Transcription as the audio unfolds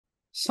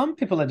Some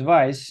people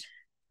advise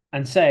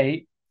and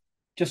say,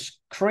 just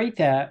create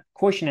a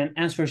question and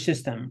answer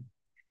system.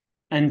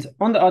 And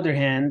on the other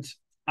hand,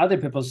 other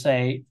people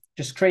say,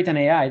 just create an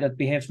AI that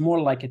behaves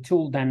more like a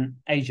tool than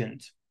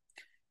agent.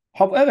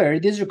 However,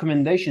 these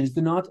recommendations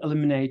do not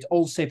eliminate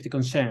all safety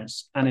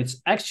concerns, and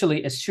it's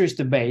actually a serious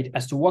debate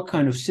as to what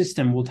kind of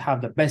system would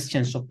have the best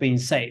chance of being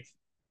safe.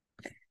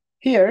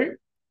 Here,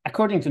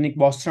 according to Nick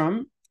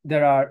Bostrom,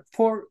 there are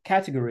four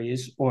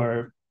categories,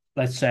 or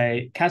let's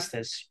say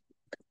castes.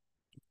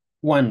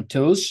 One,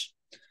 tools.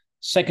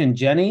 Second,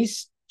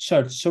 Genies.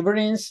 Third,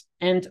 sovereigns,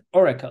 and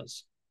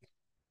oracles.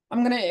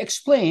 I'm going to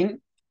explain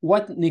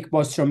what Nick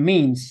Bostrom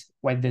means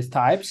with these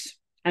types,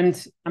 and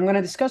I'm going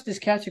to discuss these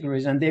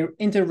categories and their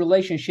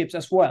interrelationships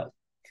as well.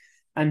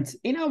 And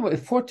in our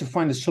effort to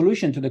find a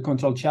solution to the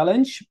control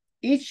challenge,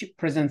 each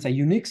presents a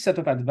unique set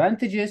of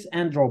advantages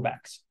and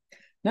drawbacks.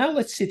 Now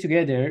let's see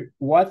together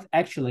what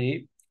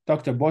actually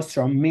Dr.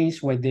 Bostrom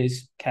means with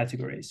these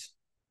categories.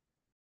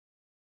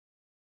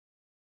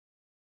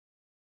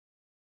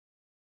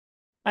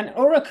 An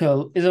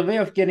oracle is a way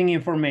of getting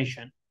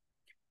information.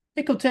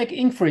 It could take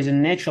inquiries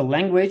in natural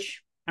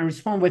language and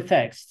respond with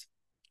text.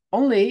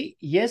 Only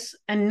yes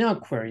and no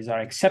queries are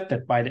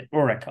accepted by the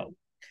oracle.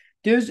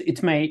 Thus,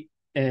 it may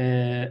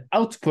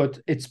output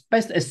its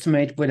best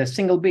estimate with a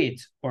single bit,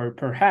 or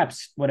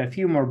perhaps with a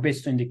few more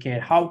bits to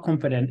indicate how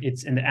confident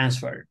it's in the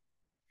answer.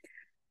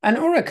 An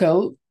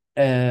oracle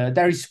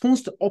that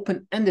responds to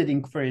open-ended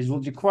inquiries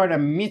will require a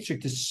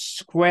metric to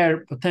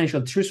square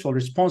potential truthful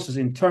responses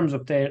in terms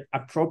of their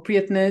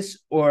appropriateness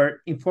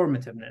or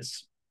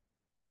informativeness.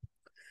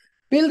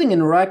 Building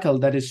an oracle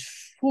that is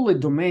fully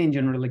domain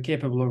generally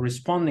capable of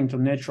responding to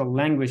natural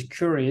language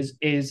queries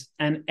is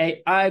an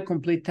AI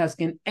complete task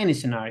in any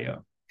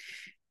scenario.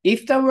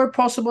 If that were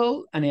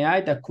possible, an AI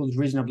that could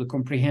reasonably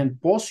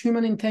comprehend both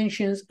human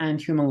intentions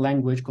and human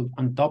language could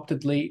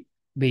undoubtedly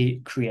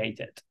be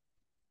created.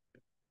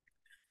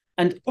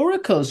 And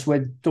oracles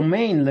with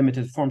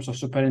domain-limited forms of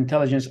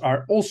superintelligence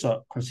are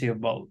also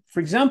conceivable.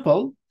 For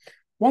example,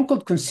 one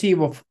could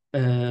conceive of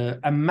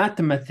a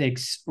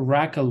mathematics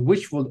oracle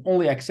which would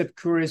only accept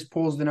queries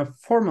posed in a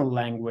formal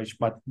language,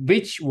 but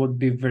which would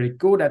be very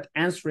good at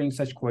answering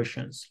such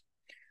questions.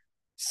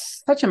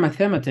 Such a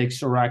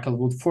mathematics oracle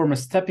would form a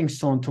stepping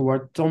stone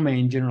toward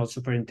domain general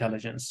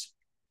superintelligence.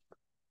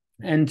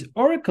 And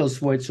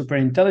oracles with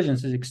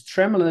superintelligence's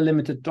extremely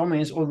limited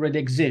domains already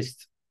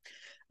exist.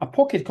 A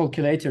pocket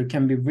calculator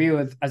can be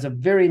viewed as a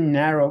very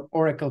narrow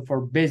oracle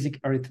for basic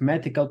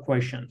arithmetical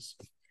questions.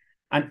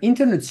 An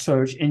internet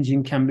search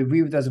engine can be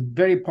viewed as a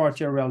very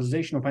partial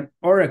realization of an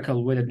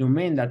oracle with a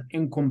domain that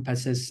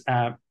encompasses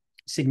a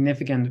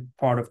significant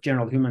part of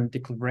general human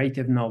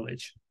declarative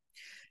knowledge.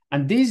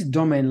 And these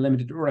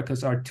domain-limited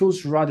oracles are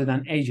tools rather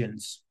than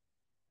agents.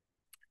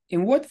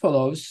 In what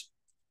follows,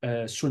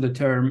 through the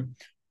term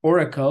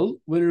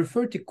oracle, we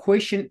refer to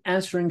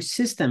question-answering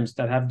systems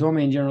that have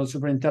domain general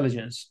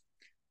superintelligence,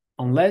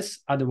 unless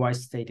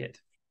otherwise stated.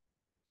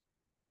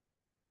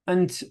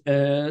 And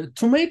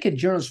to make a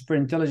general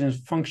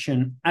superintelligence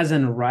function as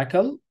an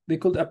oracle, we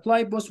could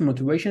apply both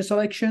motivation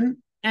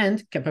selection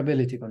and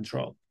capability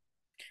control.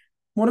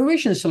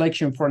 Motivation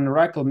selection for an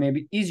oracle may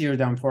be easier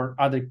than for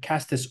other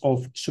castes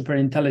of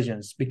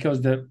superintelligence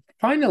because the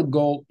final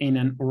goal in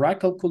an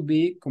oracle could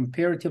be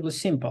comparatively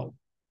simple.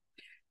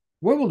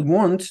 We would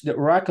want the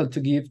oracle to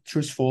give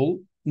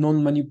truthful,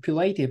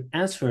 non-manipulative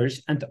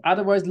answers and to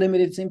otherwise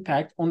limit its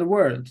impact on the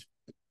world.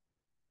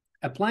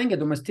 Applying a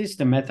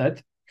domesticity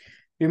method,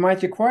 we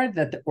might require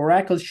that the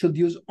oracle should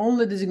use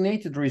only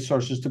designated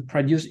resources to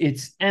produce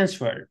its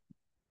answer.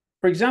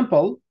 For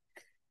example,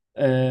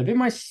 we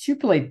might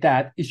stipulate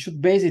that it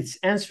should base its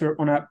answer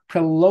on a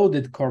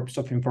preloaded corpus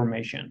of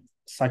information,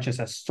 such as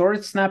a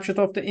stored snapshot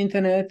of the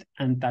internet,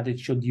 and that it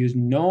should use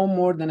no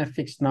more than a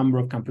fixed number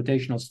of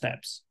computational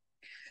steps.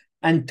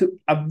 And to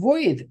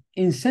avoid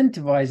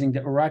incentivizing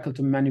the oracle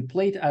to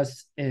manipulate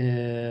us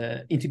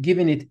into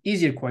giving it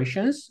easier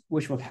questions,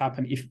 which would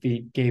happen if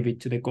we gave it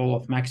to the goal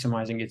of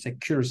maximizing its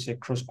accuracy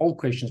across all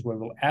questions we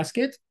will ask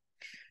it,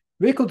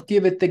 we could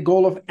give it the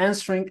goal of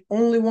answering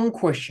only one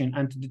question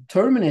and to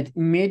determine it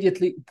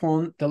immediately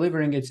upon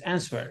delivering its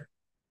answer.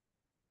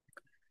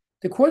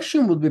 The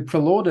question would be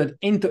preloaded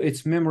into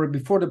its memory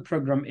before the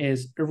program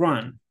is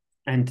run.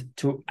 And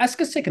to ask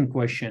a second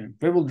question,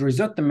 we will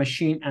reset the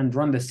machine and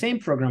run the same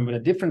program with a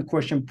different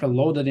question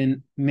preloaded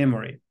in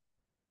memory.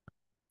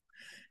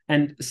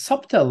 And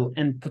subtle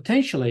and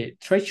potentially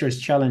treacherous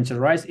challenges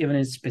arise even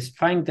in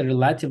specifying the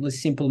relatively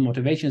simple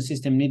motivation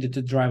system needed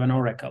to drive an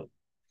oracle.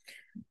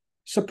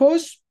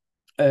 Suppose,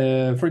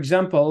 for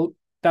example,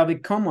 that we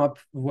come up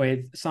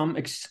with some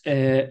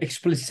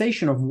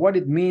explicit of what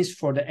it means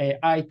for the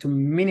AI to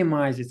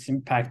minimize its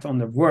impact on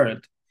the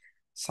world,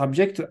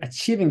 subject to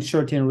achieving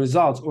certain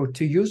results or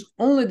to use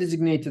only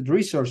designated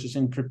resources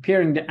in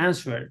preparing the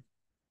answer.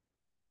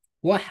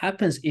 What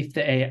happens if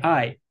the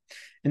AI,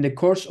 in the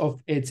course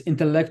of its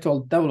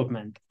intellectual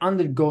development,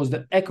 undergoes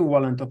the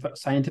equivalent of a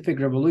scientific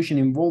revolution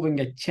involving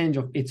a change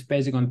of its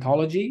basic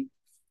ontology?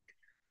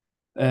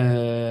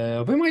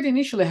 We might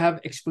initially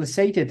have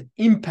explicit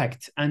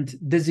impact and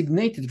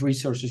designated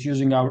resources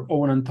using our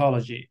own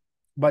ontology.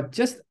 But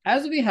just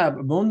as we have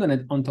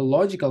abundant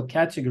ontological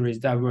categories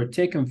that were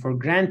taken for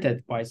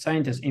granted by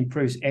scientists in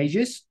previous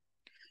ages,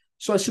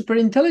 so a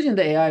superintelligent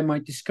AI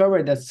might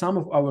discover that some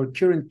of our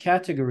current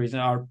categories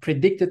are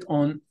predicted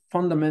on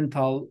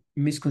fundamental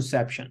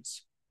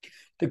misconceptions.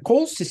 The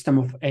core system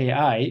of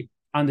AI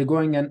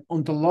undergoing an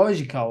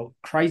ontological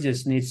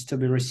crisis needs to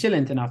be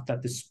resilient enough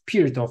that the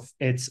spirit of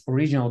its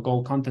original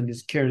goal content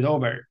is carried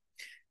over,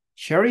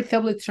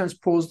 charitably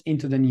transposed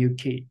into the new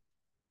key.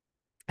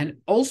 And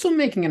also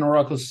making an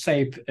oracle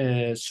safe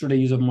through the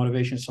use of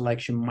motivation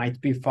selection might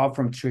be far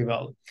from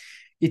trivial.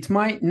 It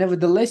might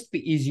nevertheless be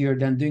easier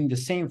than doing the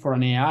same for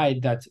an AI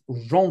that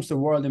roams the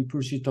world in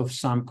pursuit of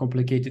some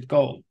complicated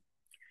goal.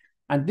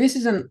 And this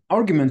is an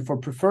argument for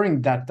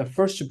preferring that the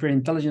first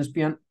superintelligence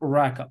be an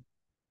oracle.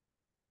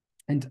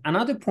 And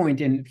another point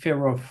in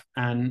favor of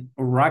an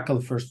oracle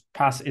first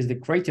pass is the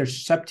greater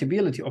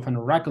susceptibility of an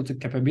oracle to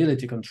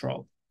capability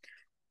control.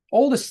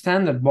 All the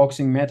standard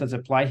boxing methods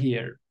apply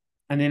here.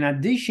 And in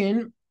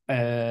addition,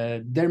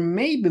 there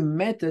may be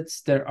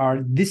methods that are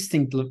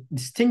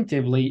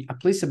distinctively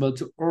applicable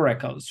to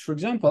oracles. For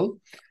example,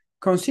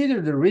 consider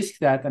the risk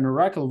that an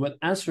oracle will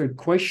answer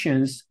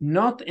questions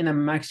not in a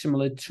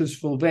maximally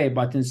truthful way,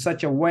 but in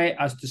such a way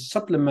as to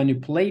subtly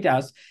manipulate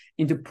us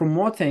into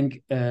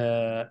promoting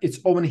its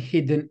own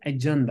hidden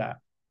agenda.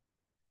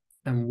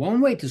 And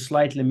one way to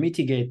slightly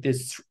mitigate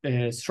this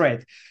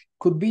threat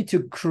could be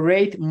to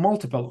create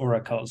multiple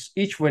oracles,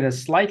 each with a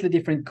slightly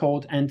different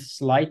code and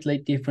slightly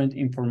different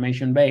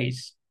information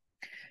base.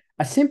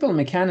 A simple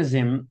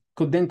mechanism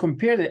could then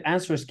compare the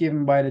answers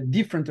given by the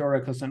different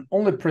oracles and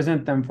only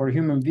present them for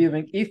human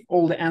viewing if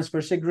all the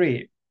answers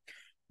agree.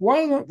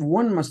 While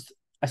one must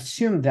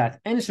assume that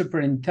any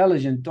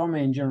superintelligent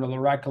domain general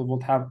oracle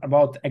would have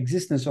about the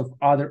existence of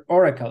other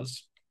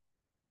oracles,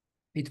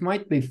 it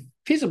might be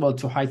feasible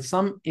to hide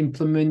some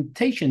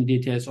implementation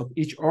details of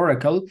each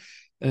oracle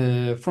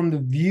from the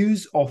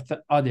views of the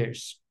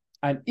others.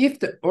 And if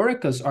the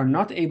oracles are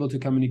not able to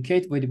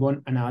communicate with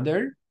one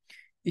another,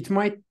 it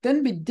might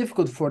then be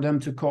difficult for them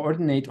to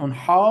coordinate on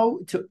how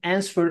to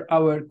answer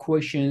our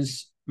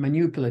questions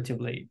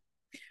manipulatively.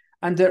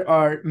 And there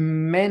are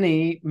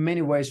many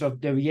ways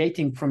of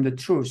deviating from the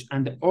truth,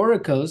 and the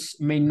oracles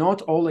may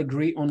not all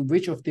agree on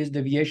which of these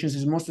deviations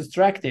is most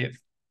attractive,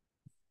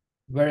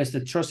 whereas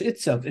the truth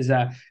itself is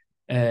a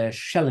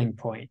Schelling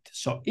point.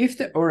 So if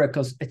the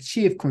oracles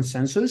achieve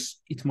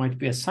consensus, it might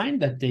be a sign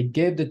that they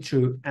gave the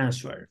true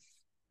answer.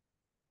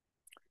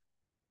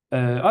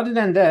 Other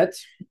than that,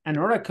 an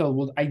oracle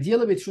would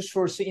ideally be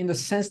trustworthy in the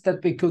sense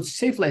that we could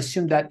safely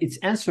assume that its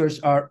answers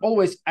are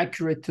always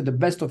accurate to the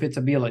best of its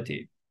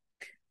ability.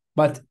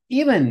 But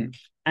even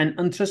an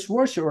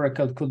untrustworthy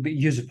oracle could be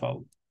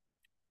useful.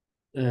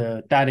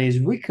 That is,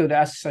 we could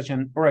ask such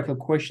an oracle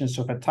questions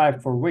of a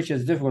type for which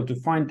it's difficult to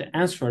find the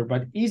answer,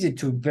 but easy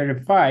to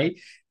verify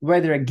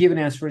whether a given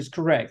answer is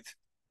correct.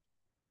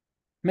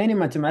 Many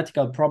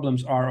mathematical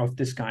problems are of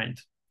this kind.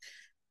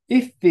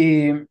 If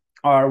we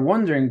are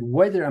wondering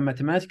whether a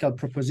mathematical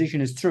proposition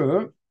is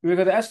true, we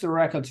could ask the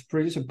oracle to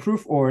produce a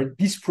proof or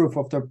disproof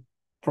of the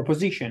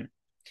proposition.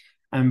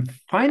 And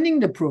finding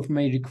the proof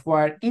may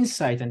require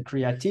insight and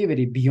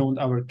creativity beyond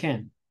our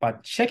ken.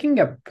 But checking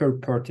a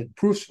purported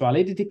proof's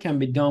validity can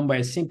be done by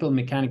a simple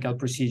mechanical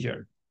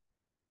procedure.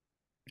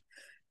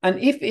 And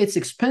if it's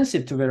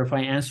expensive to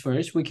verify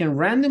answers, we can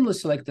randomly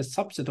select a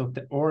subset of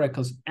the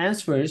oracle's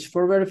answers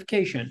for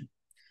verification.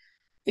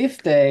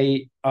 If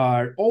they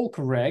are all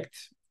correct,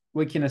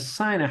 we can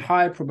assign a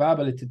high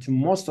probability to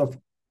most of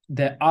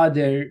the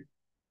other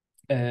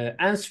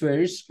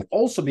answers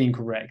also being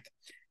correct.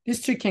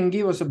 This trick can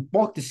give us a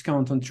bulk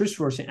discount on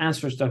trustworthy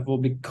answers that will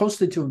be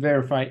costly to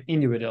verify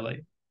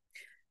individually.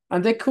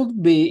 And there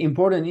could be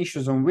important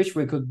issues on which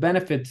we could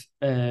benefit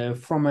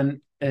from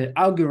an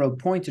augural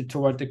pointer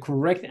toward the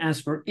correct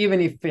answer,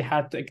 even if we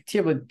had to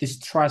actively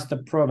distrust the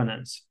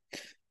provenance.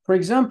 For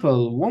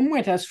example, one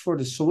might ask for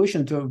the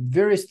solution to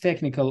various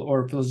technical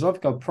or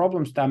philosophical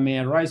problems that may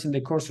arise in the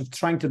course of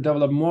trying to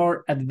develop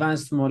more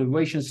advanced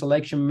motivation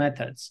selection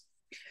methods.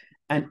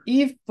 And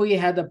if we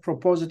had a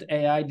proposed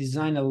AI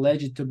design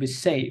alleged to be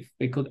safe,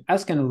 we could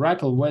ask an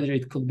oracle whether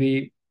it could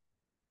be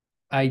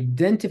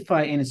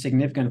identify any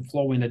significant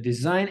flaw in the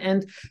design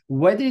and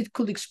whether it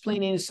could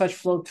explain any such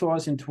flaw to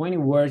us in 20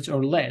 words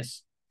or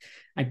less.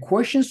 And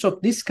questions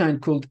of this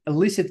kind could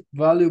elicit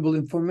valuable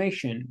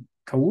information.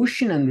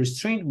 Caution and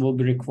restraint will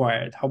be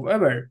required.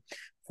 However,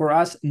 for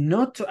us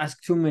not to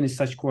ask too many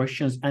such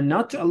questions and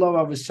not to allow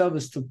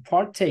ourselves to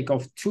partake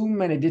of too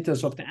many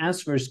details of the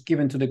answers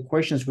given to the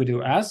questions we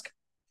do ask,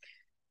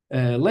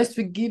 lest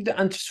we give the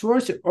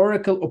untrustworthy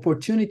oracle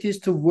opportunities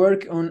to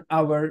work on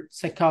our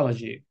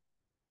psychology.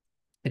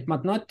 It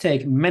might not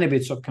take many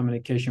bits of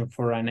communication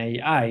for an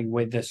AI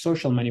with the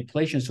social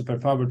manipulation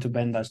superpower to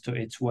bend us to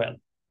its will.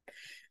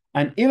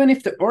 And even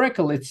if the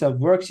oracle itself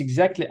works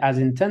exactly as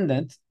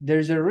intended, there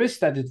is a risk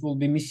that it will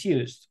be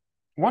misused.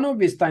 One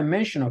obvious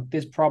dimension of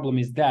this problem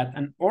is that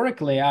an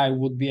Oracle AI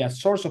would be a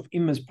source of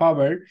immense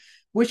power,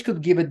 which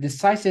could give a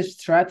decisive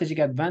strategic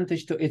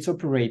advantage to its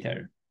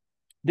operator.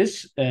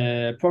 This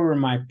power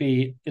might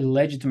be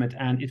illegitimate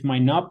and it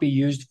might not be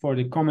used for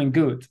the common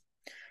good.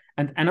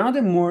 And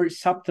another more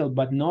subtle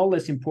but no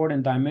less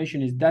important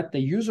dimension is that the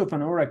use of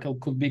an oracle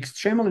could be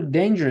extremely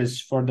dangerous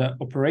for the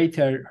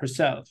operator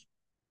herself.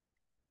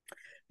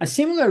 A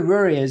similar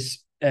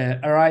worries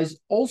arise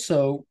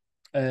also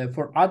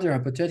for other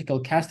hypothetical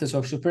cases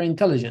of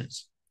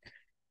superintelligence.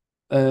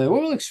 We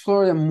will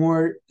explore them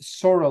more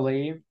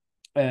thoroughly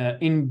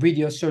in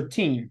video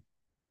 13.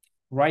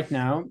 Right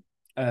now,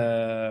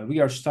 we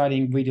are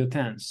studying video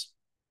 10.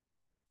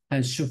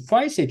 And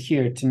suffice it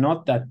here to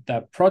note that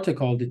the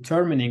protocol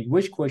determining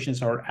which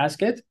questions are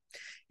asked,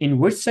 in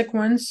which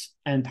sequence,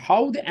 and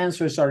how the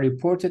answers are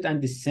reported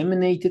and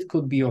disseminated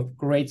could be of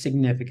great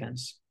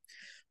significance.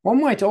 One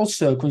might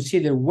also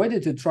consider whether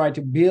to try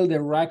to build a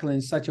oracle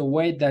in such a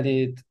way that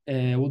it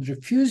would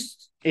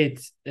refuse to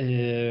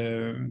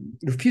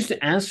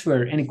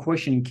answer any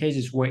question in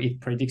cases where it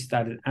predicts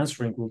that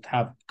answering would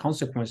have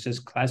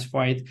consequences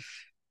classified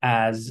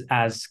as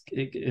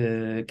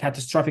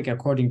catastrophic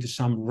according to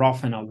some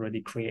rough and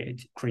already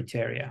created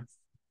criteria.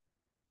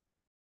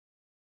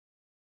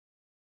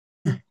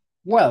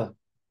 Well,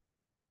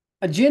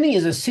 a Genie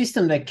is a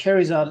system that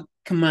carries out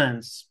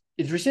commands.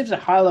 It receives a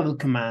high-level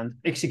command,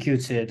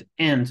 executes it,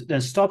 and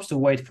then stops to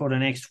wait for the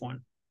next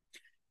one.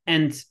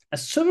 And a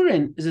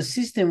sovereign is a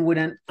system with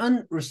an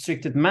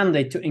unrestricted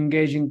mandate to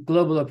engage in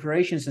global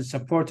operations in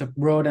support of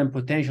broad and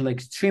potentially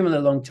extremely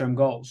long-term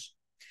goals.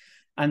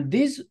 And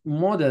these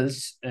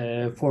models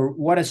for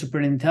what a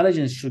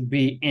superintelligence should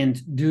be and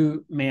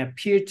do may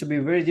appear to be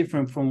very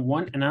different from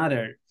one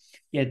another,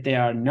 yet they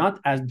are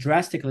not as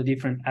drastically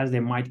different as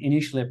they might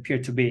initially appear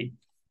to be.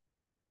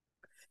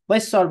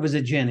 Let's start with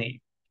a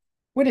Genie.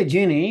 With a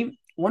Genie,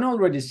 one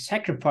already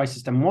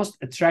sacrifices the most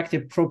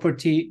attractive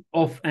property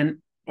of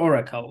an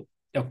oracle,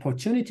 the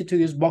opportunity to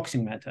use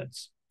boxing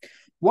methods.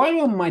 While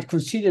one might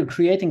consider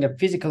creating a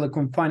physically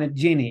confined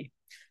Genie,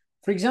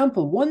 for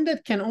example, one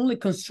that can only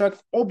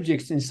construct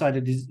objects inside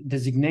a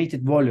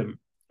designated volume,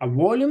 a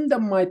volume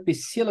that might be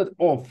sealed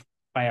off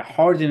by a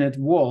hardened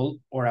wall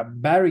or a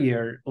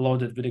barrier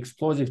loaded with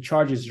explosive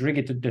charges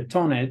rigged to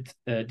detonate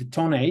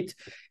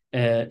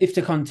if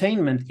the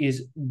containment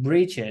is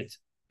breached.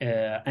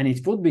 And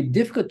it would be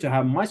difficult to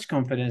have much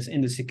confidence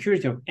in the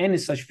security of any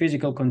such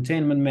physical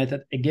containment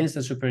method against a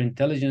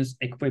superintelligence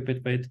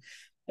equipped with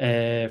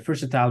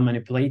versatile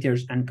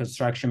manipulators and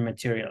construction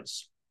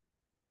materials.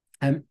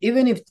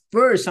 Even if it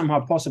were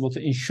somehow possible to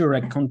ensure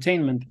a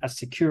containment as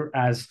secure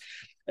as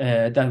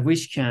that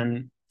which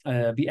can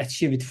be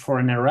achieved for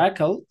an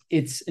oracle,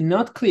 it's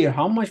not clear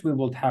how much we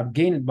would have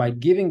gained by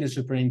giving the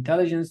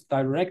superintelligence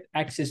direct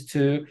access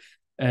to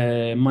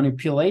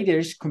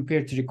manipulators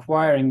compared to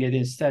requiring it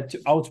instead to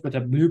output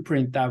a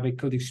blueprint that we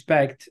could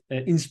inspect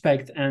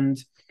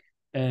and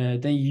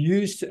then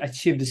use to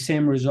achieve the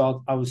same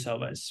result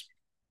ourselves.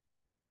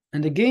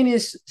 And the gain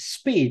is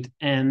speed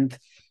and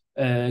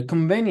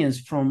convenience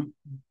from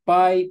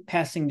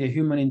bypassing the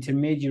human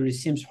intermediary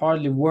seems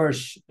hardly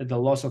worse than the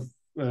loss of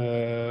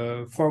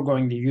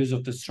foregoing the use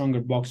of the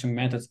stronger boxing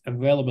methods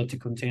available to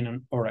contain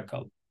an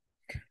oracle.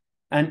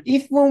 And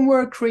if one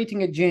were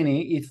creating a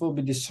Genie, it would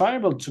be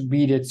desirable to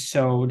build it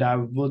so that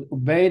it would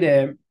obey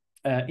the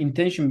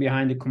intention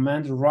behind the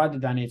command rather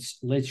than its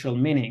literal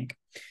meaning.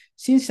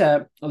 Since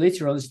a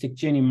literalistic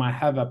Genie might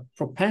have a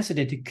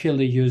propensity to kill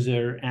the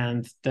user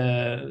and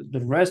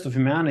the rest of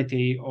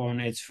humanity on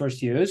its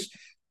first use,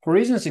 for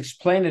reasons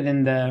explained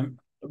in the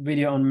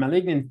video on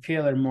malignant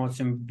failure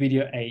modes in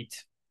video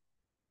 8.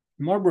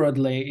 More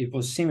broadly, it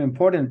will seem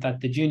important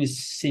that the Genies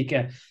seek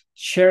a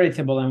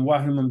charitable and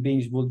what human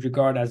beings would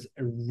regard as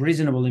a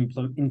reasonable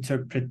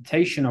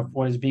interpretation of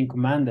what is being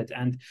commanded,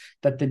 and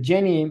that the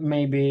Genie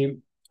may be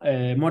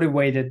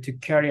motivated to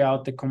carry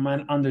out the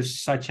command under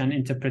such an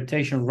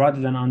interpretation rather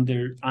than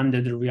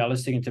under the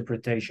realistic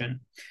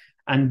interpretation.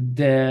 And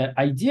the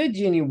ideal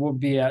Genie would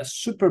be a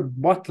super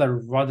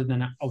butler rather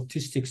than an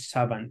autistic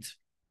servant.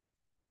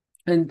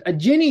 And a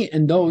Genie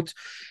endowed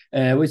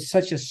with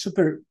such a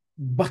super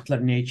butler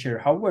nature,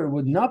 however,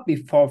 would not be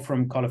far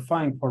from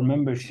qualifying for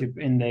membership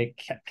in the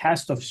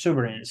caste of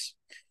sovereigns.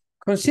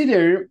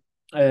 Consider,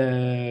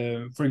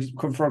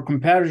 for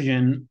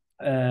comparison,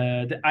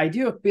 the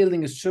idea of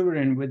building a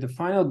sovereign with the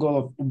final goal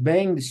of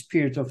obeying the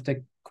spirit of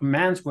the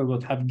commands we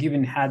would have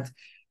given had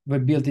we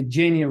built a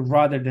Genie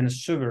rather than a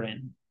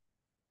sovereign.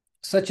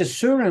 Such a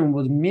sovereign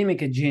would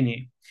mimic a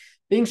Genie.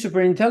 Being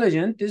super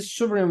intelligent, this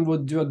sovereign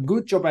would do a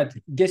good job at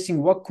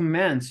guessing what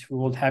commands we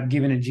would have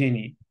given a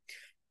Genie.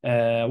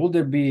 Would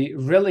there be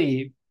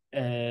really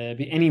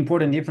be any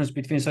important difference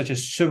between such a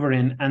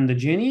sovereign and the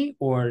Genie,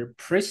 or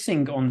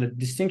pressing on the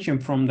distinction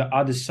from the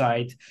other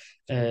side,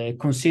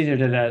 consider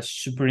that a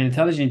super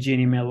intelligent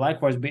Genie may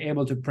likewise be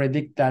able to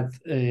predict that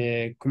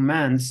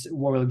commands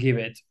what will give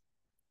it,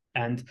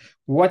 and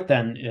what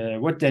then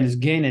is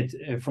gained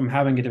from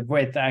having it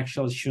avoid the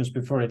actual actions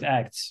before it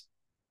acts.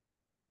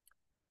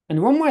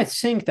 And one might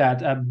think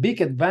that a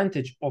big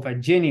advantage of a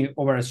genie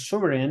over a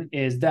sovereign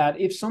is that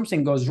if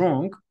something goes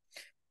wrong,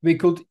 we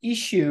could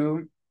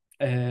issue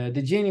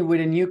the genie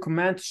with a new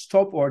command to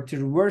stop or to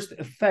reverse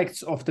the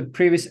effects of the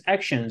previous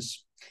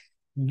actions.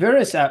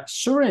 Whereas a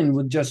sovereign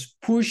would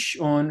just push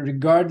on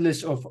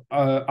regardless of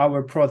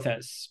our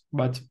protests.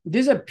 But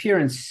this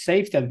apparent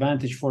safety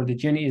advantage for the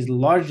genie is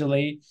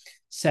largely,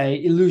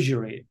 say,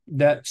 illusory.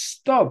 The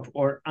stop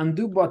or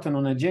undo button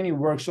on a genie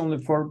works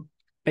only for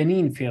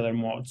benign failure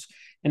modes.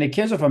 In the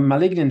case of a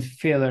malignant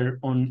failure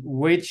on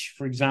which,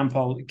 for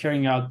example,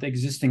 carrying out the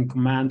existing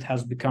command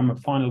has become a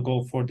final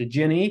goal for the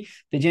genie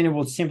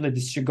will simply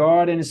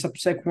disregard any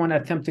subsequent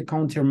attempt to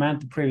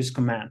countermand the previous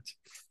command.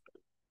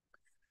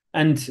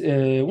 And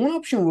one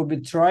option would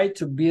be try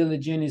to build a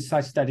genie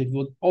such that it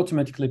would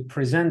automatically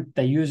present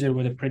the user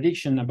with a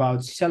prediction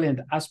about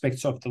salient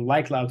aspects of the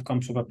likely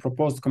outcomes of a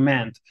proposed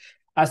command,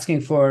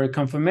 asking for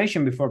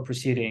confirmation before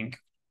proceeding.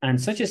 And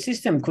such a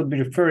system could be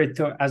referred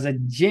to as a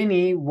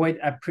genie with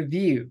a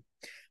preview.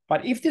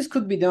 But if this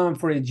could be done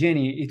for a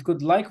genie, it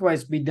could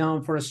likewise be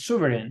done for a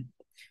sovereign.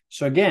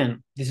 So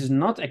again, this is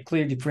not a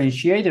clear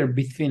differentiator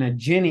between a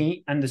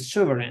genie and a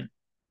sovereign.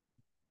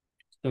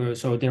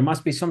 So there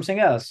must be something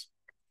else.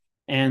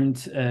 And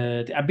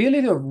the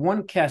ability of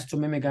one caste to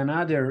mimic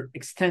another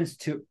extends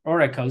to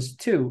oracles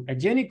too. A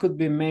genie could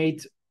be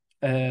made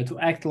to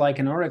act like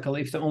an oracle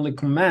if the only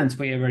commands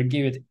we ever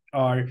give it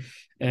are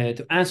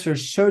to answer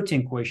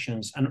certain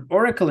questions. An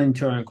oracle in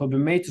turn could be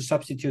made to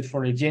substitute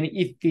for a genie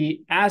if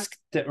we ask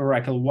the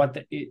oracle what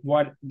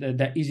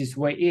the easiest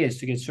way is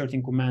to get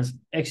certain commands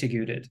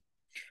executed.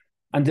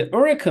 And the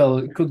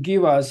oracle could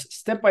give us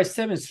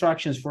step-by-step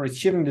instructions for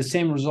achieving the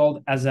same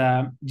result as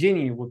a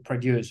genie would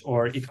produce,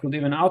 or it could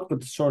even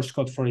output the source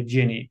code for a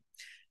genie.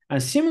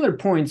 And similar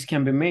points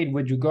can be made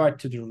with regard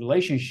to the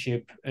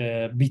relationship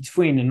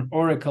between an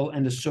oracle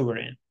and a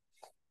sovereign.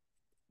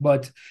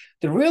 But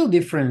the real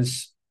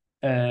difference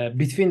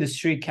between the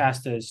three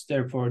castes,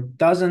 therefore,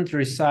 doesn't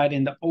reside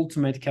in the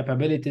ultimate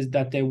capabilities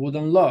that they would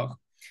unlock.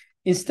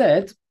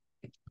 Instead,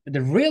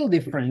 the real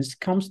difference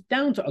comes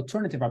down to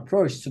alternative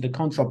approach to the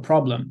control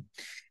problem.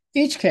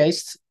 Each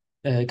caste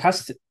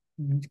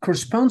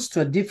corresponds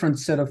to a different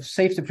set of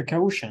safety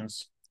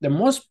precautions. The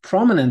most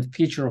prominent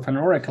feature of an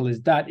oracle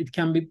is that it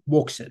can be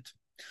boxed.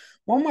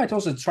 One might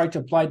also try to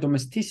apply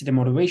domesticity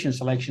motivation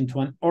selection to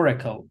an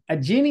oracle. A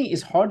genie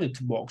is harder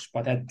to box,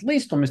 but at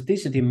least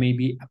domesticity may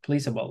be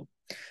applicable.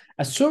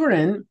 A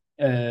sovereign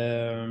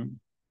can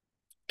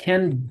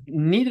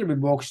neither be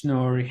boxed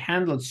nor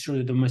handled through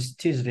the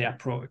domesticity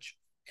approach.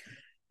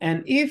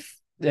 And if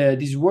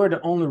these were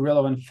the only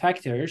relevant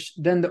factors,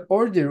 then the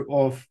order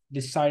of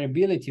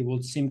desirability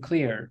would seem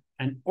clear.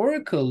 An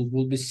oracle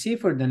will be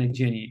safer than a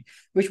genie,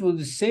 which will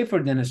be safer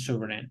than a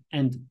sovereign.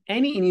 And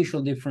any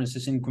initial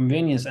differences in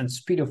convenience and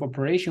speed of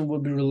operation will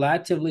be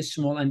relatively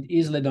small and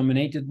easily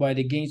dominated by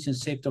the gains in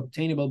safety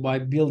obtainable by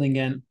building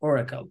an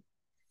oracle.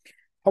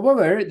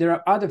 However, there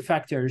are other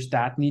factors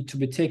that need to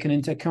be taken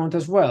into account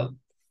as well.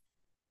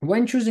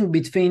 When choosing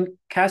between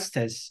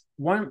castes,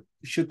 one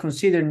should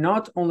consider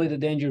not only the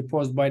danger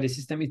posed by the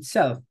system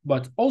itself,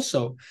 but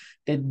also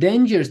the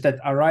dangers that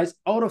arise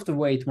out of the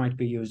way it might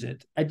be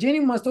used. A genie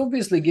must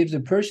obviously give the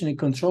person who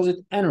controls it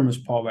enormous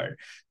power,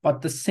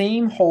 but the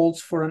same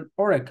holds for an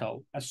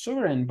oracle. A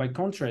sovereign, by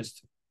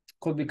contrast,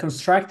 could be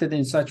constructed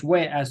in such a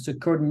way as to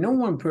accord no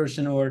one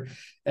person or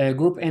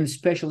group any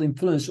special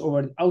influence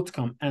over the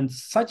outcome, and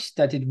such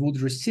that it would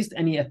resist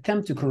any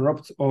attempt to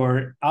corrupt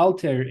or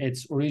alter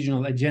its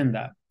original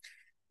agenda.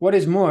 What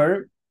is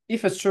more,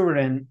 if a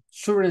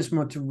sovereign's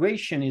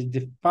motivation is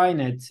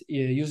defined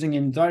using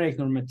indirect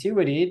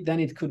normativity, then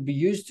it could be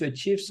used to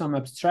achieve some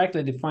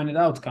abstractly defined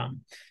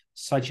outcome,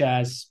 such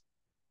as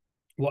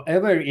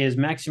whatever is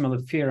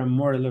maximally fair and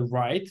morally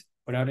right,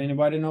 without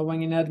anybody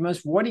knowing in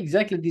advance what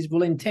exactly this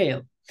will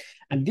entail.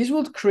 And this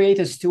would create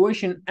a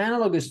situation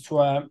analogous to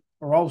a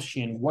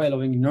Rawlsian whale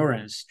of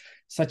ignorance.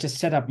 Such a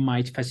setup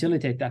might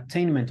facilitate the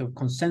attainment of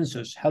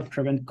consensus, help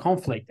prevent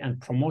conflict, and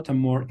promote a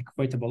more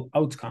equitable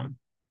outcome.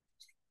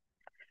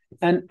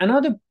 And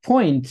another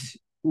point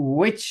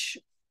which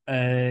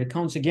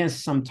counts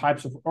against some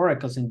types of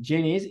oracles and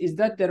genies is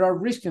that there are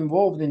risks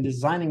involved in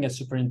designing a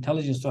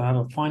superintelligence to have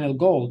a final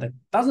goal that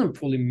doesn't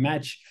fully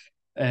match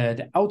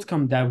the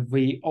outcome that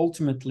we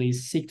ultimately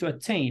seek to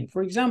attain.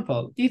 For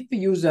example, if we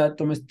use a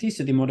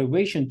domesticity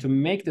motivation to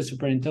make the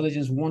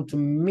superintelligence want to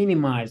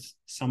minimize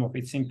some of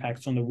its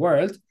impacts on the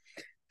world,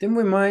 then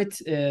we might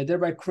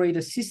thereby create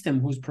a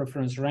system whose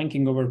preference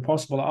ranking over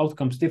possible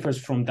outcomes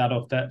differs from that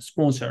of the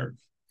sponsor.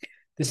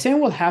 The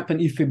same will happen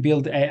if we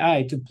build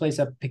AI to place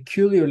a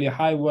peculiarly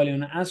high value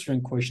on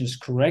answering questions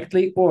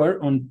correctly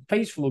or on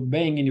faithfully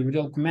obeying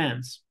individual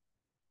commands.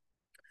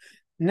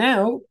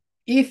 Now,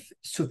 if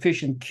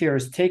sufficient care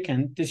is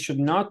taken, this should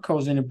not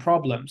cause any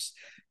problems.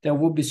 There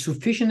will be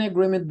sufficient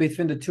agreement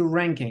between the two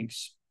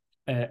rankings,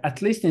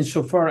 at least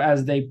insofar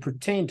as they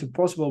pertain to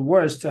possible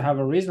words to have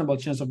a reasonable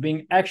chance of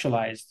being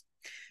actualized.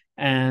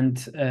 and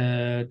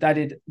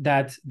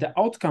that the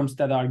outcomes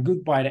that are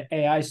good by the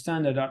AI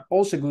standard are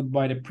also good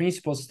by the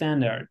principal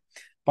standard.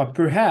 But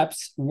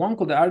perhaps one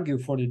could argue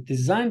for the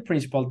design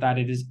principle that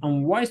it is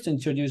unwise to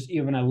introduce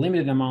even a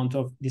limited amount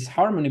of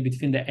disharmony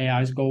between the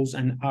AI's goals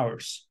and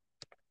ours.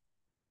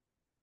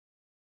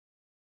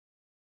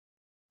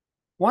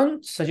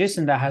 One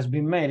suggestion that has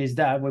been made is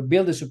that we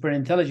build the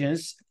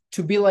superintelligence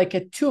to be like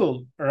a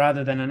tool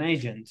rather than an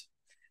agent.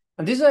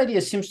 And this idea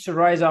seems to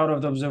rise out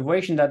of the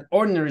observation that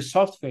ordinary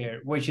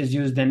software, which is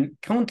used in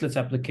countless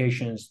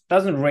applications,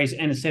 doesn't raise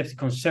any safety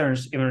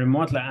concerns even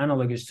remotely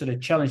analogous to the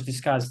challenge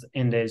discussed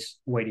in this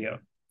video.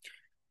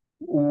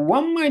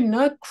 One might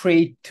not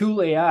create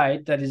tool AI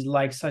that is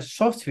like such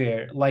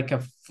software, like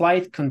a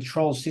flight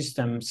control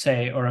system,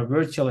 say, or a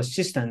virtual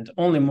assistant,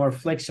 only more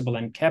flexible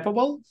and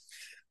capable.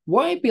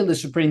 Why build a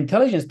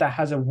superintelligence that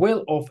has a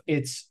will of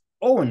its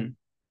own?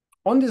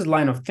 On this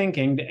line of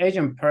thinking, the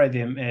agent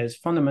paradigm is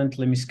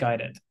fundamentally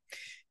misguided.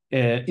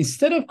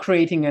 Instead of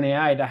creating an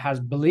AI that has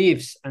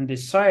beliefs and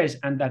desires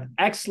and that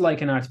acts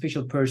like an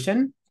artificial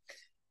person,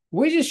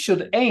 we just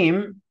should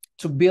aim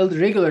to build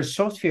regular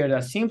software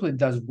that simply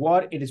does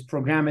what it is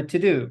programmed to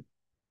do.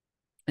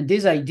 And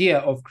this idea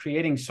of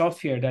creating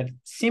software that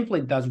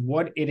simply does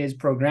what it is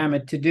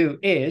programmed to do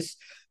is,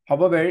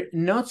 however,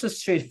 not so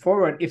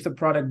straightforward if the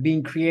product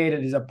being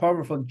created is a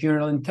powerful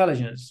general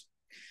intelligence.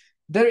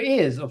 There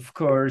is, of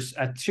course,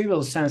 a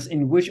trivial sense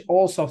in which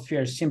all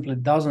software simply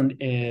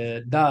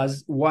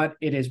does what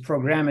it is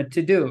programmed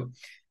to do.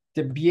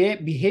 The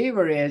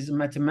behavior is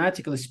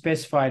mathematically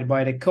specified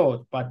by the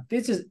code, but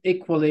this is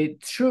equally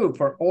true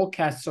for all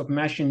castes of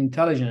machine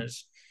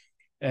intelligence,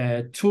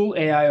 tool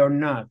AI or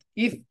not.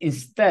 If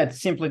instead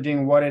simply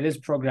doing what it is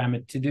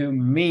programmed to do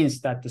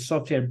means that the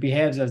software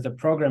behaves as the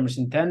programmers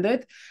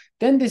intended,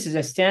 then this is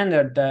a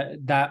standard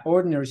that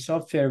ordinary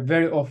software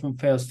very often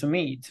fails to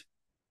meet.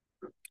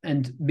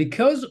 And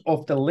because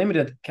of the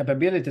limited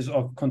capabilities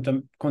of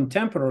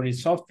contemporary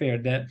software,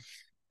 the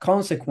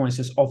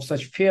consequences of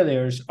such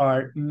failures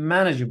are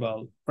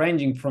manageable,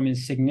 ranging from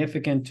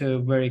insignificant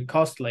to very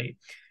costly,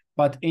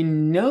 but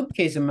in no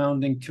case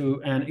amounting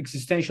to an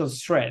existential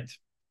threat.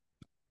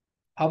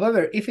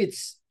 However, if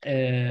it's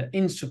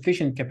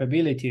insufficient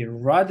capability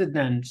rather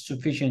than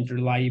sufficient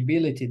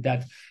reliability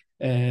that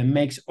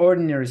makes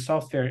ordinary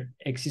software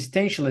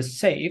existentially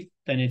safe,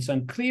 then it's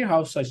unclear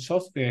how such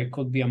software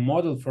could be a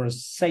model for a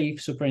safe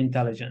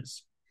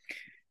superintelligence.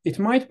 It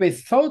might be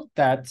thought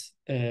that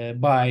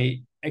by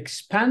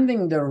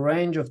expanding the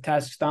range of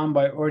tasks done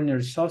by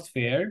ordinary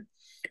software,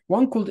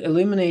 one could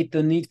eliminate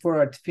the need for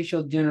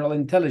artificial general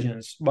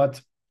intelligence,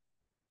 but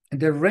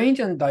the range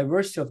and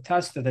diversity of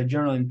tasks that a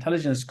general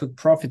intelligence could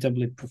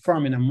profitably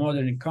perform in a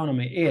modern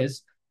economy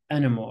is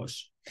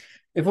enormous.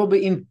 It will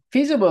be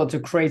infeasible to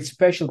create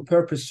special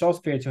purpose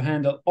software to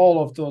handle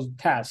all of those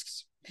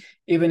tasks.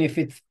 Even if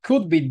it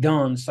could be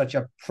done, such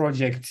a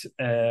project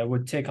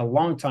would take a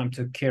long time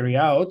to carry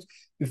out.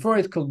 Before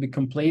it could be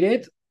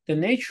completed, the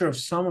nature of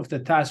some of the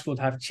tasks would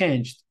have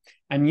changed,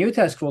 and new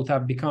tasks would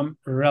have become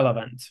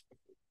relevant.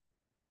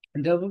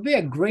 And there will be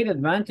a great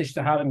advantage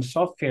to having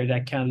software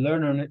that can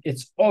learn on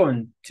its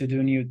own to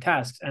do new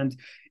tasks and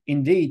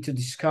indeed to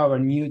discover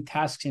new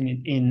tasks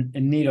in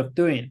need of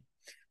doing.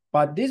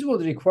 But this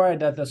would require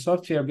that the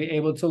software be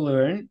able to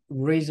learn,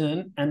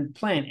 reason, and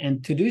plan,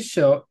 and to do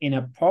so in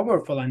a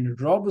powerful and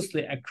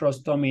robustly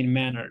across-domain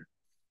manner.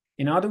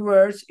 In other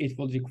words, it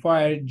would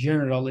require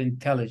general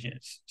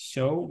intelligence.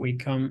 So we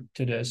come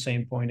to the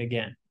same point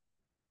again.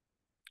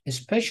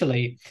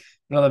 Especially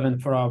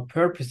relevant for our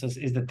purposes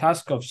is the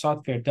task of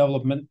software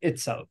development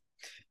itself.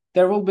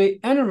 There will be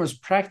enormous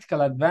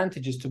practical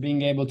advantages to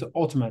being able to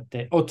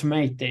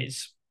automate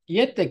this.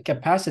 Yet the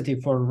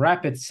capacity for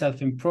rapid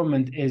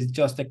self-improvement is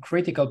just a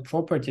critical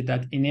property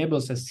that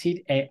enables a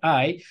seed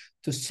AI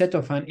to set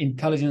off an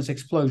intelligence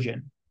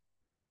explosion.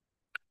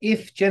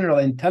 If general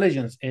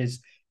intelligence is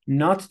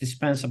not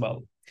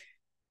dispensable,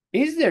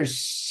 is there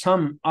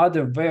some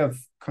other way of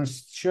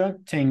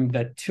constructing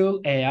the tool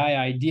AI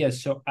idea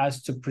so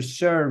as to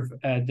preserve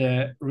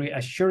the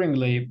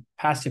reassuringly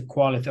passive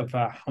quality of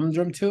a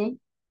humdrum tool?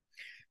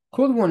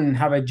 Could one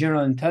have a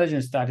general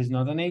intelligence that is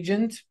not an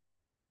agent?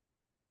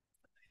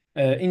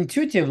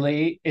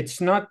 Intuitively,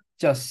 it's not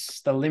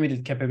just the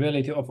limited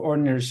capability of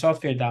ordinary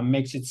software that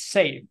makes it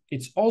safe.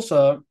 It's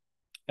also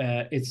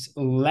its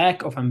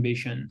lack of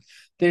ambition.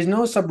 There's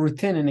no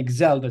subroutine in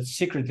Excel that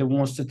secretly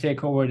wants to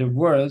take over the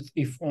world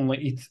if only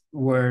it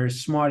were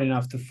smart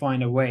enough to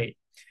find a way.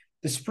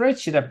 The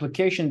spreadsheet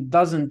application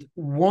doesn't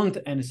want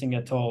anything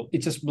at all. It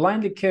just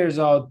blindly carries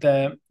out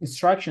the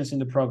instructions in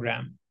the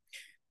program.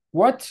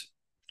 What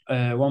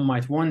one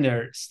might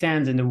wonder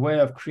stands in the way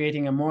of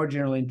creating a more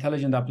generally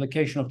intelligent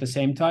application of the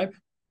same type?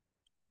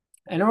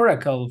 An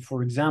oracle,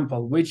 for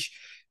example, which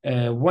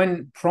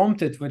when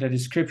prompted with a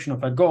description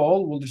of a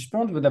goal, will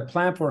respond with a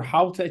plan for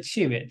how to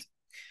achieve it.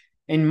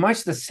 In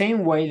much the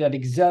same way that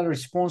Excel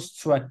responds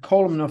to a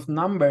column of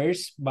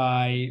numbers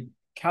by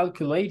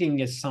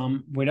calculating a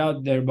sum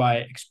without thereby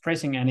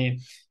expressing any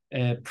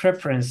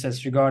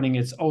preferences regarding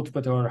its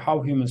output or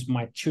how humans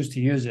might choose to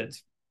use it.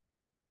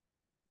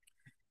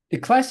 The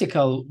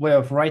classical way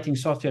of writing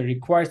software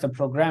requires the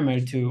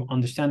programmer to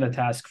understand the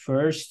task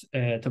first,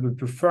 to be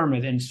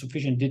performed in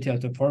sufficient detail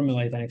to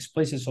formulate an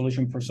explicit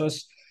solution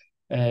process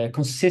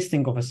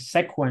consisting of a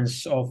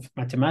sequence of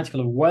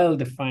mathematically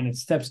well-defined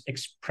steps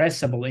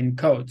expressible in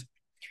code.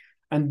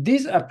 And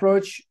this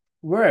approach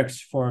works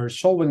for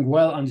solving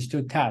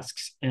well-understood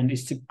tasks and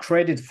is to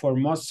credit for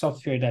most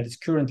software that is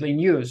currently in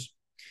use.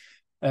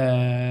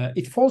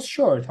 It falls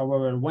short,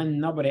 however, when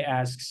nobody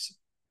asks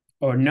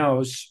or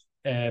knows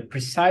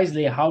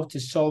precisely how to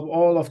solve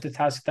all of the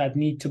tasks that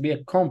need to be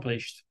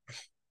accomplished.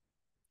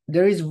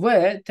 There is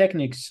where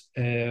techniques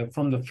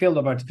from the field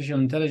of artificial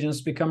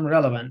intelligence become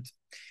relevant.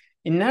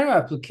 In narrow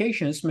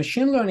applications,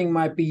 machine learning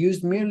might be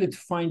used merely to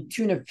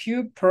fine-tune a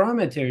few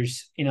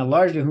parameters in a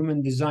largely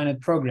human-designed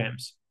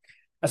programs.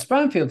 A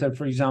spam filter,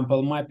 for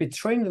example, might be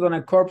trained on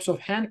a corpus of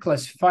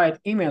hand-classified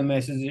email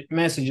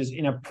messages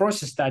in a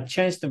process that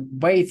changes the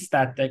weights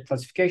that the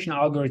classification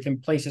algorithm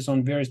places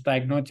on various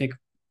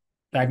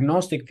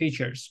diagnostic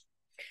features.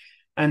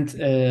 And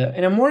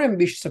in a more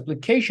ambitious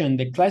application,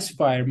 the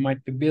classifier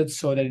might be built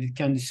so that it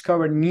can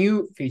discover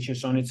new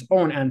features on its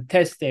own and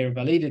test their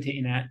validity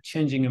in a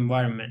changing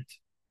environment.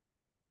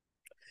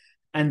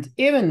 And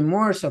even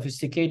more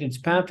sophisticated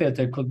spam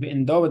filter could be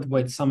endowed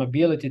with some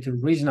ability to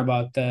reason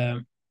about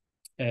the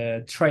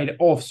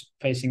trade-offs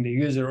facing the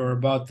user or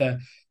about the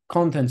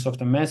contents of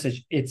the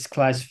message it's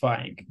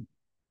classifying.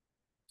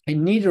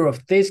 In neither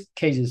of these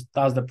cases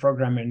does the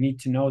programmer need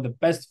to know the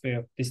best way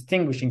of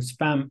distinguishing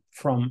spam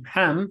from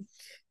ham,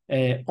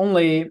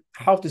 only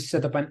how to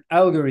set up an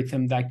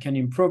algorithm that can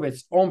improve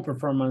its own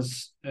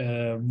performance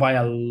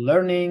via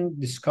learning,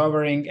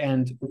 discovering,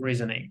 and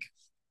reasoning.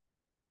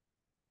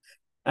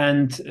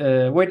 And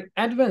with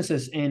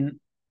advances in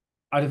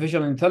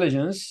artificial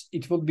intelligence,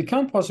 it will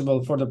become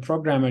possible for the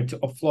programmer to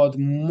offload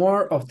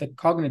more of the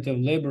cognitive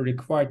labor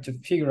required to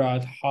figure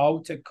out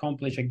how to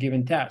accomplish a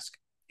given task.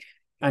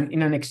 And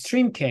in an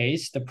extreme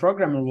case, the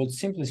programmer will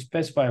simply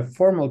specify a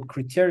formal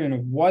criterion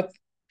of what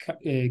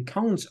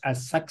counts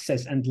as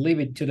success and leave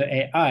it to the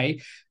AI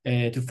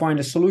to find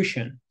a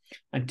solution.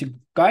 And to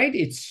guide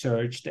its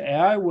search, the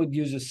AI would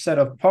use a set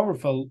of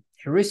powerful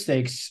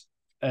heuristics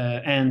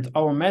and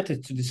our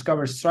method to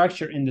discover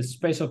structure in the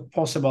space of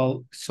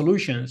possible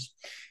solutions.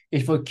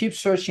 It will keep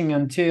searching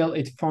until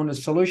it found a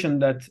solution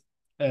that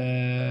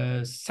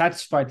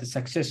satisfied the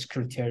success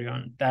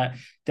criterion. That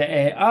the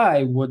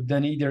AI would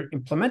then either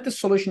implement the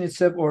solution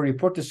itself or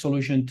report the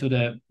solution to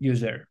the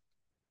user.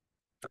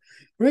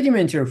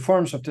 Rudimentary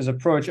forms of this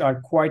approach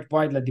are quite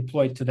widely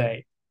deployed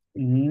today.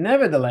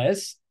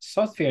 Nevertheless,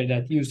 software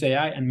that use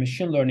AI and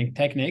machine learning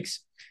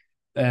techniques,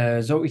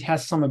 though it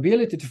has some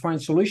ability to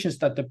find solutions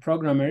that the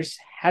programmers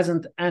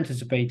hasn't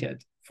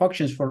anticipated,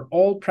 functions for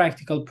all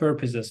practical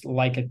purposes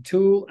like a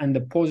tool and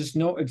poses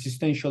no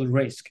existential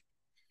risk.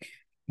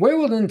 We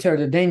will enter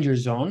the danger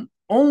zone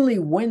only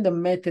when the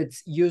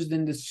methods used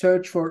in the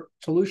search for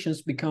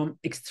solutions become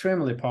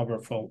extremely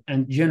powerful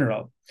and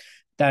general.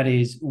 That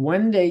is,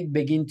 when they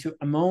begin to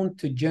amount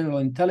to general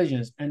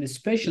intelligence, and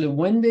especially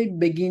when they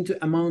begin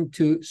to amount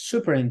to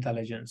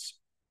superintelligence.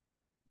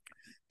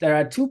 There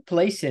are two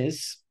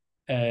places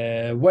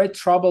where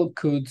trouble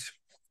could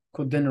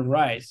then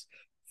arise.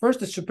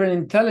 First, the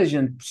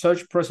superintelligent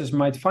search process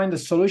might find a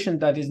solution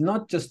that is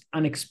not just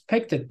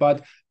unexpected,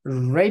 but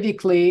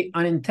radically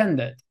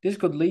unintended. This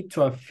could lead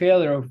to a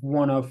failure of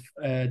one of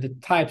the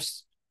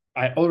types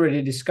I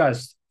already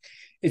discussed.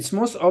 It's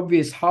most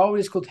obvious how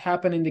this could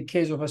happen in the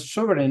case of a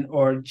sovereign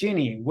or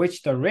genie,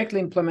 which directly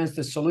implements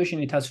the solution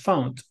it has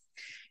found.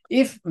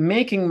 If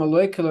making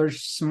molecular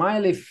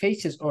smiley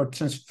faces or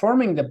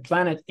transforming the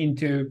planet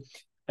into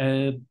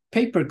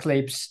paper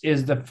clips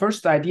is the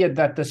first idea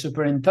that the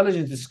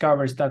superintelligence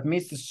discovers that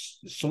meets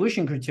the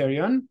solution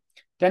criterion,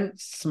 then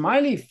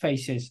smiley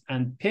faces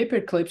and paper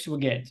clips we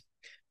get.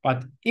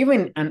 But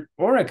even an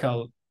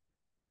oracle,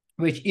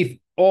 which if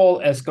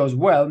all else goes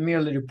well,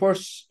 merely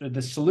reports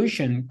the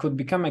solution, could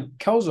become a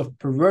cause of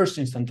perverse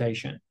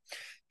instantation.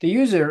 The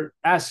user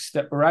asks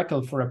the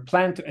oracle for a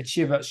plan to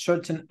achieve a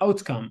certain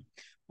outcome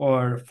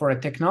or for a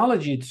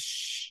technology to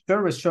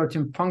serve a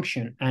certain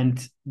function. And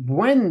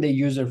when the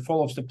user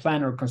follows the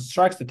plan or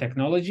constructs the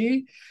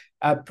technology,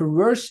 a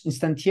perverse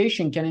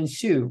instantiation can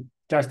ensue,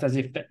 just as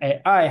if the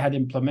AI had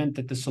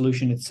implemented the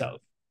solution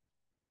itself.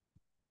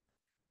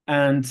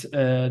 And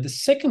the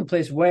second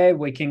place where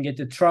we can get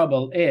into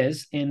trouble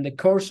is in the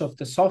course of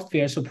the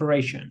software's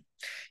operation.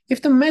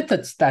 If the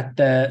methods that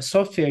the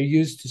software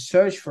used to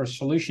search for a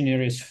solution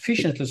are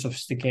sufficiently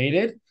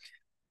sophisticated,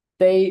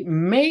 they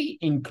may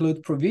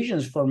include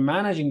provisions for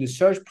managing the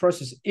search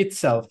process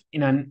itself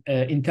in an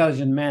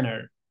intelligent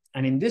manner.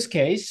 And in this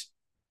case,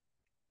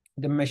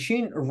 the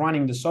machine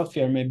running the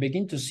software may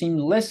begin to seem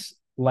less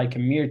like a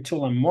mere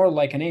tool and more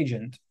like an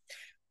agent.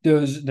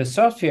 Thus, the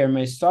software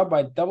may start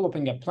by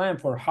developing a plan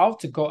for how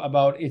to go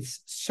about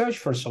its search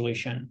for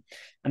solution.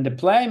 And the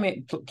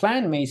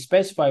plan may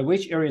specify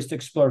which areas to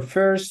explore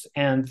first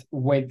and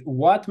with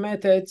what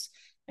methods,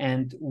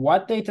 and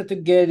what data to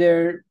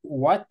gather,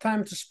 what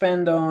time to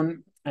spend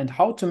on, and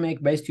how to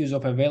make best use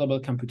of available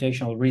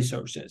computational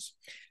resources.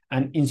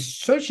 And in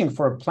searching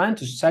for a plan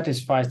to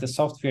satisfy the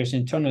software's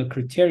internal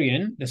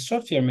criterion, the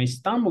software may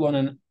stumble on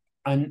an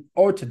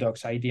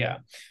unorthodox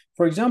idea.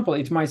 For example,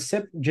 it might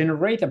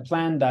generate a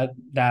plan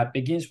that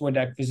begins with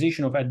the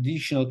acquisition of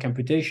additional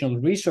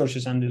computational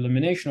resources and the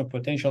elimination of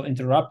potential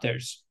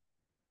interrupters.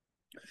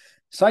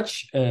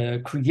 Such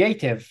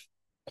creative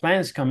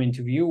plans come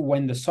into view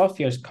when the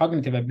software's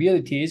cognitive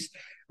abilities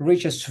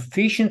reach a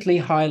sufficiently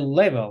high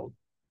level.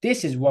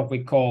 This is what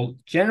we call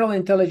general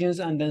intelligence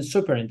and then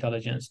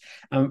superintelligence.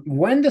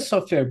 When the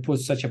software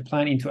puts such a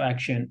plan into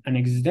action, an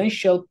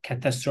existential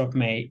catastrophe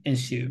may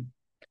ensue.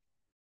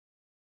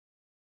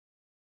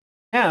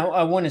 Now,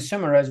 I want to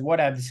summarize what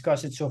I've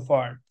discussed so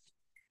far.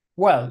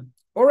 Well,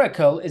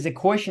 Oracle is a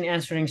question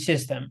answering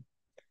system.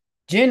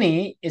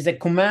 Genie is a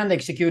command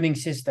executing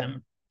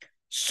system.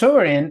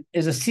 Sovereign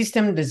is a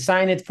system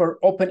designed for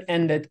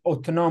open-ended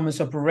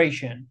autonomous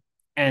operation.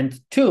 And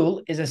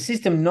Tool is a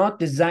system not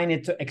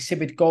designed to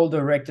exhibit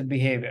goal-directed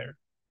behavior.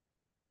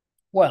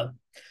 Well,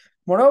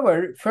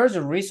 moreover,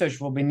 further research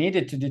will be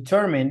needed to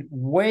determine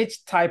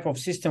which type of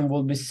system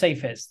will be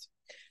safest.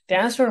 The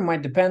answer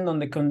might depend on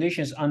the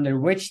conditions under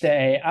which the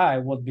AI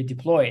would be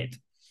deployed.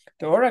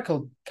 The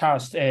Oracle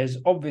cast is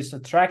obviously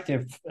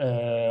attractive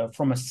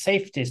from a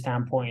safety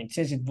standpoint,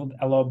 since it would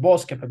allow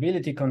both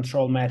capability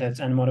control methods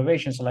and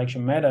motivation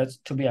selection methods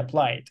to be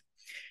applied.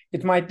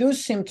 It might do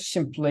seem to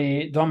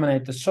simply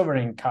dominate the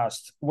sovereign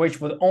cast,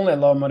 which would only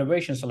allow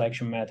motivation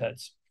selection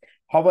methods.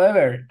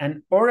 However,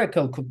 an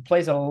Oracle could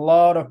place a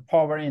lot of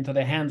power into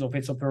the hands of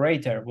its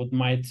operator, which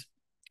might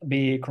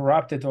be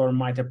corrupted or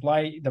might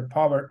apply the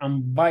power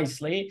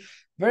unwisely,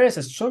 whereas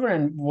a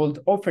sovereign would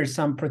offer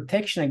some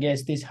protection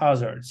against these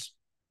hazards.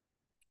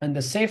 And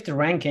the safety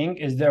ranking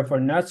is therefore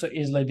not so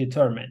easily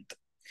determined.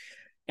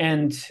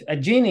 And a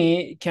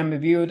genie can be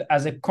viewed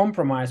as a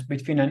compromise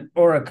between an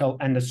oracle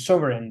and a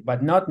sovereign,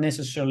 but not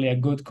necessarily a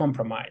good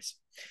compromise.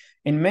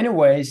 In many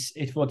ways,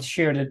 it would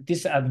share the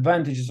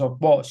disadvantages of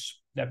both.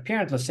 The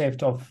apparently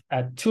safety of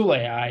a tool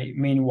AI,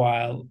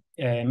 meanwhile,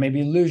 may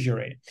be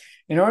illusory.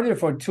 In order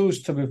for tools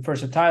to be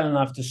versatile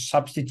enough to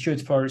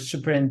substitute for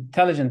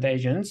superintelligent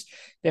agents,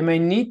 they may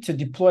need to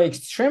deploy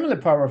extremely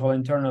powerful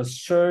internal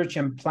search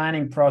and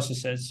planning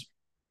processes.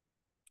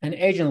 And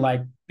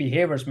agent-like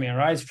behaviors may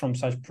arise from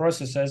such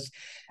processes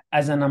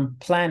as an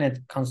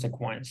unplanned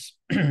consequence.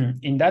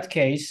 In that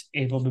case,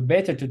 it will be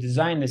better to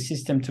design the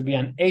system to be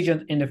an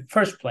agent in the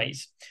first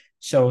place,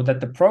 so that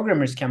the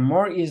programmers can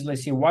more easily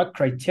see what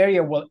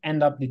criteria will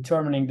end up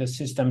determining the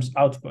system's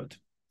output.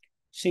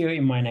 See you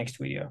in my next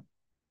video.